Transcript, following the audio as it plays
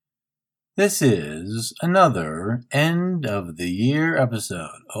This is another end of the year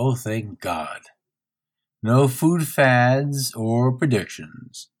episode. Oh, thank God. No food fads or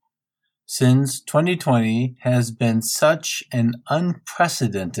predictions. Since 2020 has been such an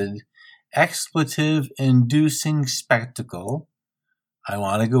unprecedented, expletive-inducing spectacle, I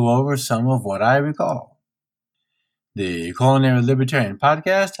want to go over some of what I recall. The Culinary Libertarian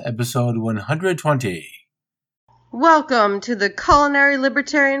Podcast, episode 120. Welcome to the Culinary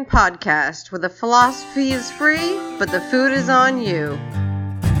Libertarian Podcast, where the philosophy is free, but the food is on you.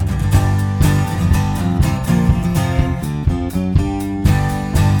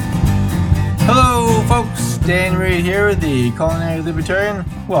 Hello, folks. Dan Reed here, the Culinary Libertarian.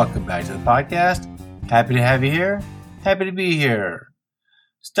 Welcome back to the podcast. Happy to have you here. Happy to be here.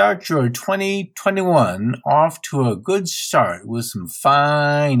 Start your 2021 off to a good start with some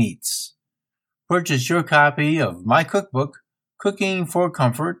fine eats. Purchase your copy of my cookbook, Cooking for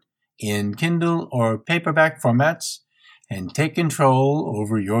Comfort, in Kindle or paperback formats, and take control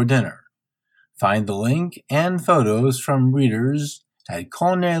over your dinner. Find the link and photos from readers at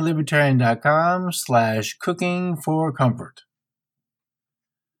culinarylibertarian.com/cookingforcomfort.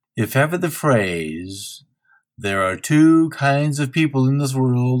 If ever the phrase, "there are two kinds of people in this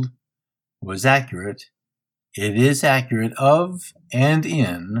world," was accurate, it is accurate of and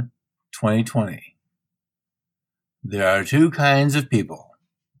in 2020. There are two kinds of people.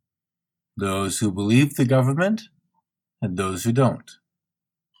 Those who believe the government and those who don't.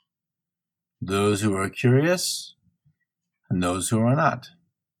 Those who are curious and those who are not.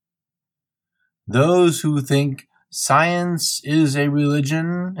 Those who think science is a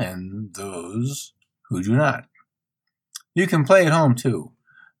religion and those who do not. You can play at home too.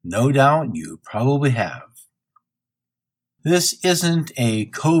 No doubt you probably have. This isn't a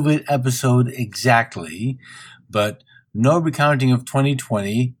COVID episode exactly, but no recounting of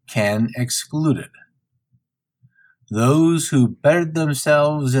 2020 can exclude it. Those who bettered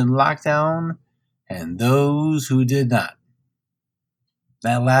themselves in lockdown and those who did not.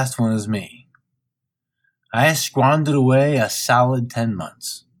 That last one is me. I squandered away a solid 10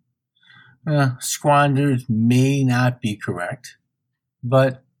 months. Squandered may not be correct,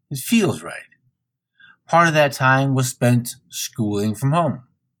 but it feels right. Part of that time was spent schooling from home.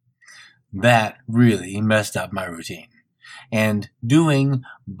 That really messed up my routine. And doing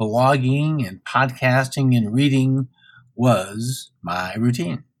blogging and podcasting and reading was my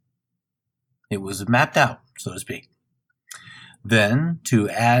routine. It was mapped out, so to speak. Then, to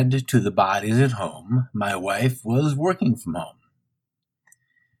add to the bodies at home, my wife was working from home.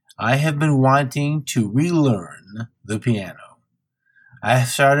 I have been wanting to relearn the piano. I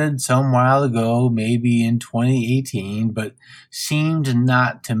started some while ago, maybe in 2018, but seemed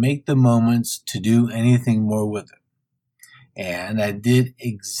not to make the moments to do anything more with it. And I did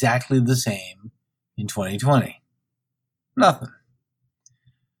exactly the same in 2020. Nothing.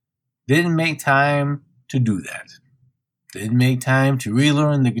 Didn't make time to do that. Didn't make time to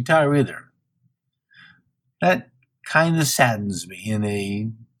relearn the guitar either. That kind of saddens me in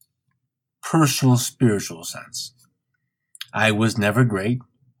a personal, spiritual sense. I was never great,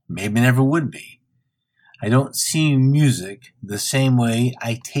 maybe never would be. I don't see music the same way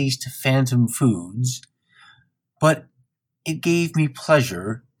I taste phantom foods, but it gave me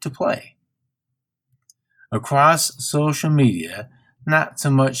pleasure to play. Across social media, not so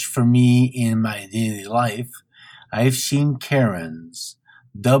much for me in my daily life, I've seen Karens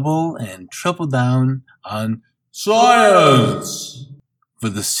double and triple down on science for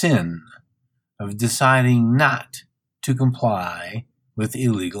the sin of deciding not to comply with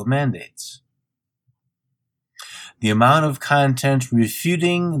illegal mandates. The amount of content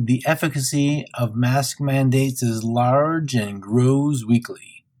refuting the efficacy of mask mandates is large and grows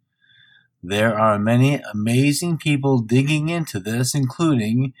weekly. There are many amazing people digging into this,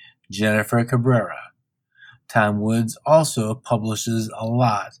 including Jennifer Cabrera. Tom Woods also publishes a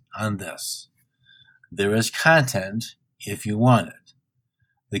lot on this. There is content if you want it.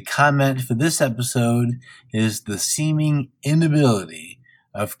 The comment for this episode is the seeming inability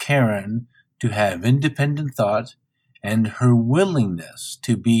of Karen to have independent thought and her willingness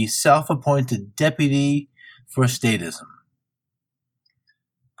to be self-appointed deputy for statism.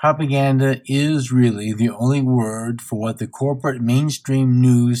 Propaganda is really the only word for what the corporate mainstream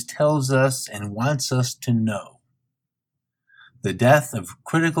news tells us and wants us to know. The death of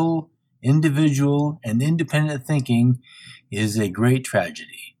critical, individual, and independent thinking is a great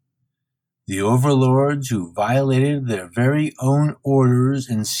tragedy. The overlords who violated their very own orders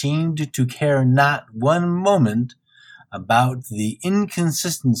and seemed to care not one moment about the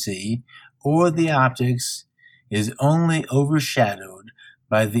inconsistency or the optics is only overshadowed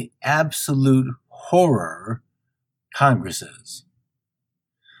by the absolute horror Congress is.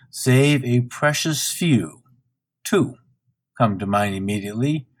 Save a precious few, two come to mind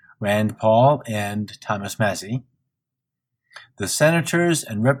immediately, Rand Paul and Thomas Massie. The senators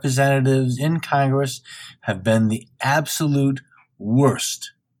and representatives in Congress have been the absolute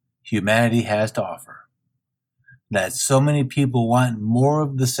worst humanity has to offer. That so many people want more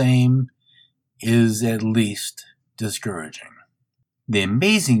of the same is at least discouraging. The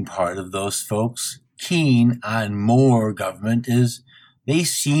amazing part of those folks keen on more government is they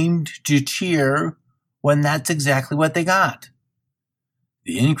seemed to cheer when that's exactly what they got.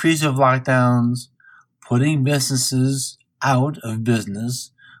 The increase of lockdowns, putting businesses out of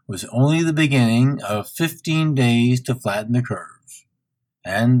business, was only the beginning of 15 days to flatten the curve.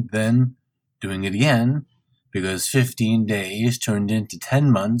 And then doing it again, because 15 days turned into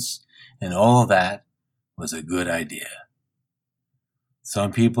 10 months, and all of that was a good idea.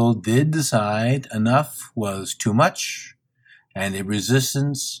 Some people did decide enough was too much, and a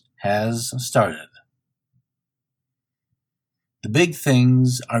resistance has started. The big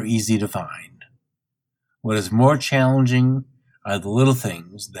things are easy to find. What is more challenging are the little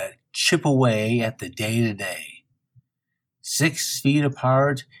things that chip away at the day-to-day. 6 feet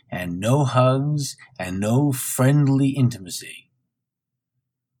apart and no hugs and no friendly intimacy.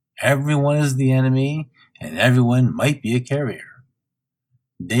 Everyone is the enemy and everyone might be a carrier.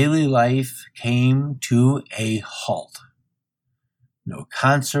 Daily life came to a halt. No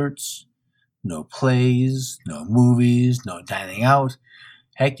concerts, no plays, no movies, no dining out.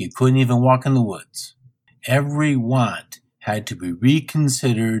 Heck, you couldn't even walk in the woods. Every want had to be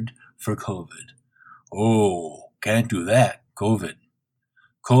reconsidered for COVID. Oh, can't do that, COVID.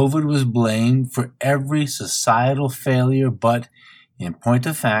 COVID was blamed for every societal failure, but in point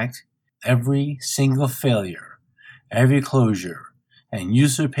of fact, every single failure, every closure, and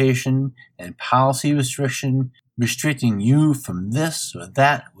usurpation and policy restricting you from this or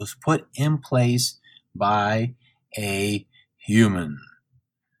that was put in place by a human,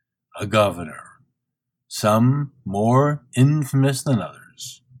 a governor, some more infamous than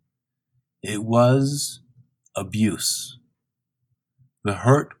others. It was abuse. The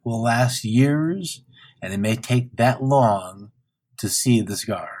hurt will last years, and it may take that long to see the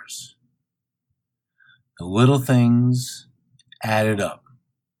scars. The little things added up.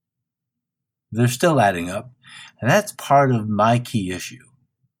 They're still adding up, and that's part of my key issue.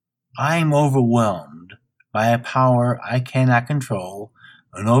 I'm overwhelmed by a power I cannot control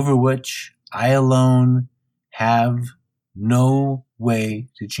and over which I alone have no way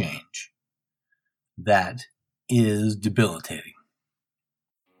to change. That is debilitating.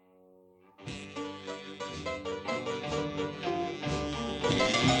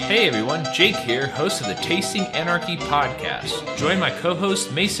 Hey everyone, Jake here, host of the Tasting Anarchy podcast. Join my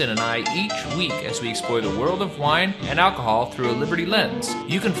co-host Mason and I each week as we explore the world of wine and alcohol through a Liberty lens.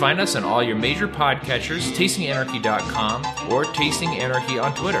 You can find us on all your major podcatchers, tastinganarchy.com, or Tasting Anarchy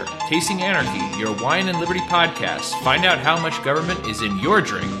on Twitter. Tasting Anarchy, your wine and liberty podcast. Find out how much government is in your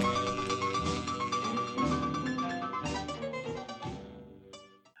drink.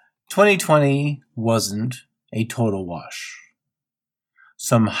 "2020 wasn't a total wash.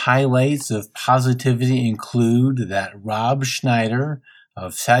 Some highlights of positivity include that Rob Schneider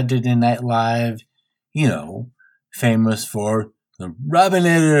of Saturday Night Live, famous for the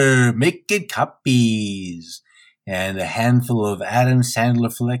Robinator, making copies, and a handful of Adam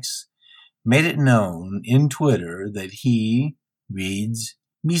Sandler flicks, made it known in Twitter that he reads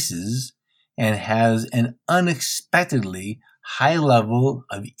Mises and has an unexpectedly high level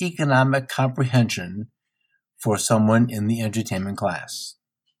of economic comprehension for someone in the entertainment class.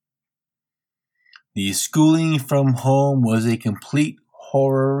 The schooling from home was a complete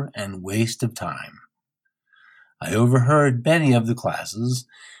horror and waste of time. I overheard many of the classes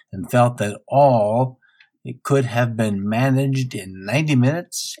and felt that all it could have been managed in 90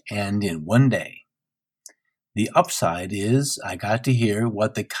 minutes and in one day. The upside is I got to hear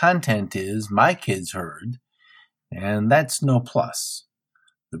what the content is my kids heard, and that's no plus.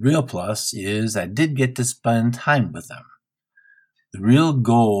 The real plus is I did get to spend time with them. The real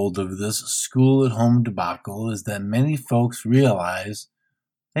gold of this school-at-home debacle is that many folks realize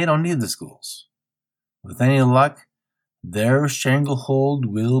they don't need the schools. With any luck, their stranglehold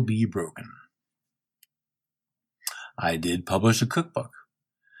will be broken. I did publish a cookbook.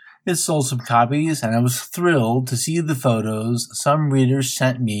 It sold some copies, and I was thrilled to see the photos some readers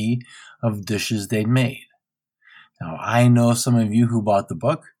sent me of dishes they'd made. Now, I know some of you who bought the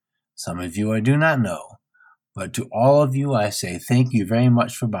book, some of you I do not know, but to all of you I say thank you very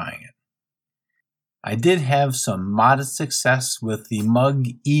much for buying it. I did have some modest success with the mug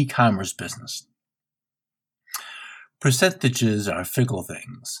e-commerce business. Percentages are fickle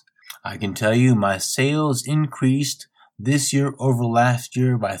things. I can tell you my sales increased this year over last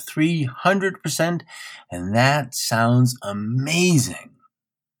year by 300%, and that sounds amazing.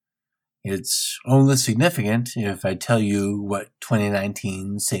 It's only significant if I tell you what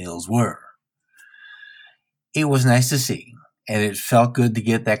 2019 sales were. It was nice to see, and it felt good to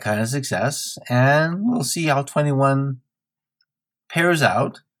get that kind of success, and we'll see how 21 pairs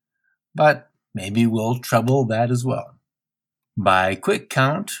out, but maybe we'll treble that as well. By quick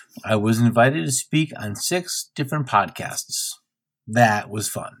count, I was invited to speak on 6 different podcasts. That was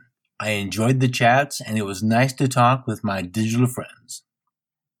fun. I enjoyed the chats, and it was nice to talk with my digital friends.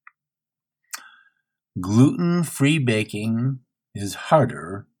 Gluten-free baking is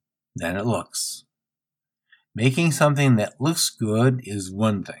harder than it looks. Making something that looks good is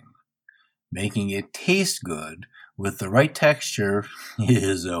one thing. Making it taste good with the right texture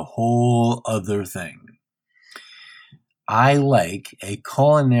is a whole other thing. I like a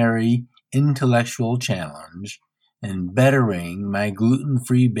culinary intellectual challenge, and bettering my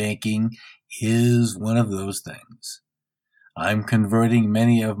gluten-free baking is one of those things. I'm converting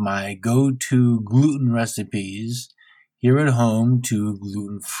many of my go-to gluten recipes here at home to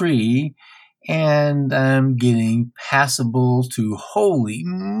gluten-free, and I'm getting passable to holy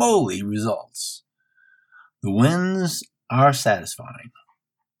moly results. The wins are satisfying.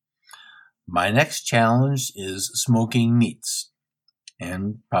 My next challenge is smoking meats,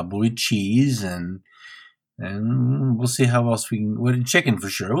 and probably cheese, and we'll see how else we can, chicken for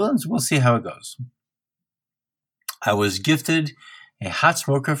sure. We'll see how it goes. I was gifted a hot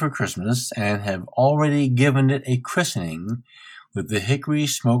smoker for Christmas and have already given it a christening with the hickory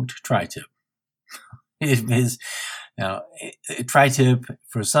smoked tri-tip. It is, now, tri-tip,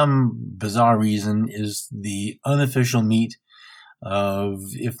 for some bizarre reason, is the unofficial meat of,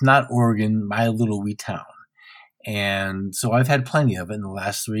 if not Oregon, my little wee town. And so I've had plenty of it in the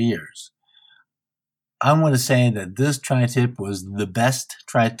last 3 years. I want to say that this tri-tip was the best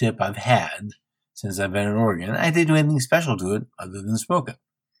tri-tip I've had since I've been in Oregon. I didn't do anything special to it other than smoke it.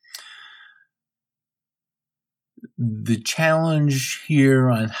 The challenge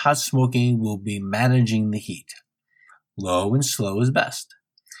here on hot smoking will be managing the heat. Low and slow is best.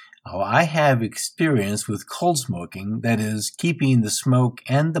 I have experience with cold smoking, that is, keeping the smoke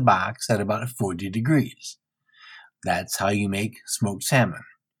and the box at about 40 degrees. That's how you make smoked salmon.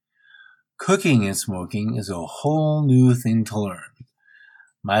 Cooking and smoking is a whole new thing to learn.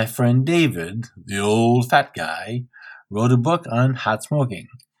 My friend David, the old fat guy, wrote a book on hot smoking.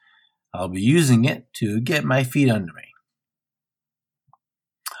 I'll be using it to get my feet under me.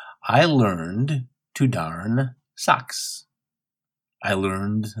 I learned to darn socks. I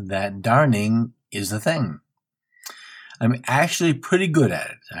learned that darning is a thing. I'm actually pretty good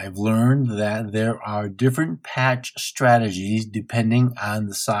at it. I've learned that there are different patch strategies depending on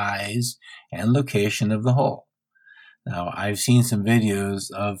the size and location of the hole. Now, I've seen some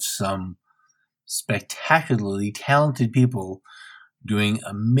videos of some spectacularly talented people doing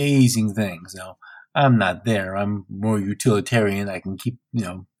amazing things. Now, I'm not there. I'm more utilitarian. I can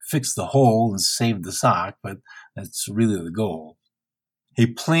fix the hole and save the sock, but that's really the goal. A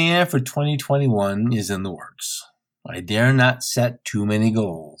plan for 2021 is in the works. I dare not set too many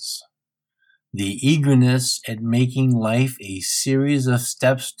goals. The eagerness at making life a series of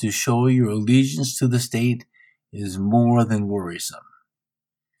steps to show your allegiance to the state is more than worrisome.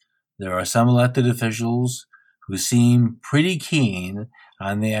 There are some elected officials who seem pretty keen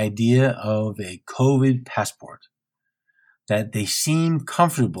on the idea of a COVID passport, that they seem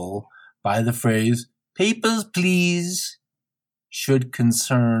comfortable by the phrase, "papers, please," should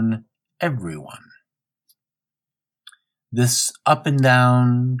concern everyone. This up and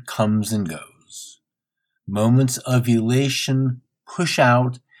down comes and goes. Moments of elation push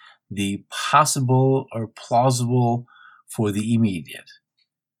out the possible or plausible for the immediate.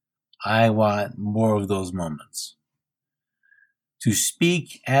 I want more of those moments. To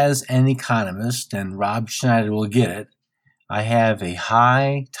speak as an economist, and Rob Schneider will get it, I have a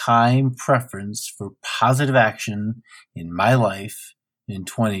high time preference for positive action in my life in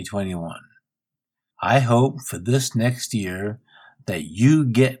 2021. I hope for this next year that you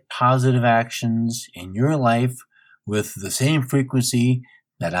get positive actions in your life with the same frequency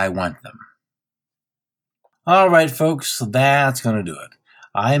that I want them. All right, folks, that's going to do it.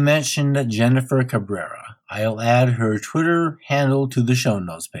 I mentioned Jennifer Cabrera. I'll add her Twitter handle to the show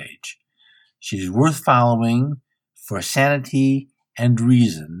notes page. She's worth following for sanity and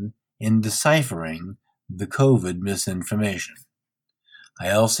reason in deciphering the COVID misinformation.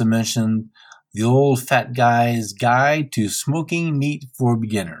 I also mentioned The Old Fat Guy's Guide to Smoking Meat for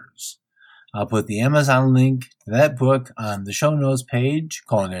Beginners. I'll put the Amazon link to that book on the show notes page,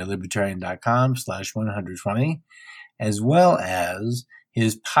 culinarylibertarian.com/120, as well as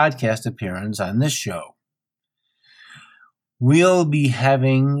his podcast appearance on this show. We'll be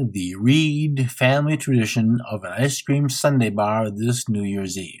having the Reed family tradition of an ice cream sundae bar this New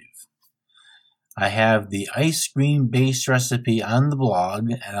Year's Eve. I have the ice cream-based recipe on the blog,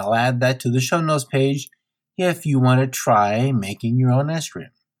 and I'll add that to the show notes page if you want to try making your own ice cream.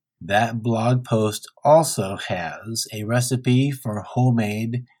 That blog post also has a recipe for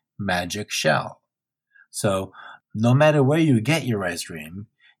homemade magic shell. So no matter where you get your ice cream,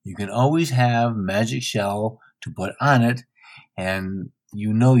 you can always have magic shell to put on it, and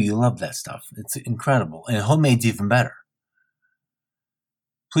you know you love that stuff. It's incredible, and homemade's even better.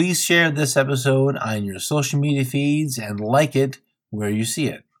 Please share this episode on your social media feeds and like it where you see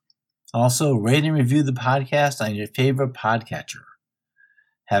it. Also, rate and review the podcast on your favorite podcatcher.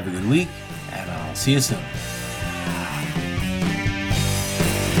 Have a good week, and I'll see you soon.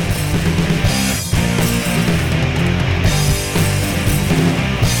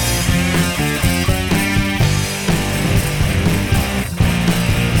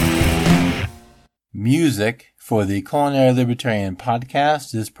 Music for the Culinary Libertarian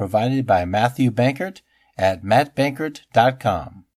podcast is provided by Matthew Bankert at mattbankert.com.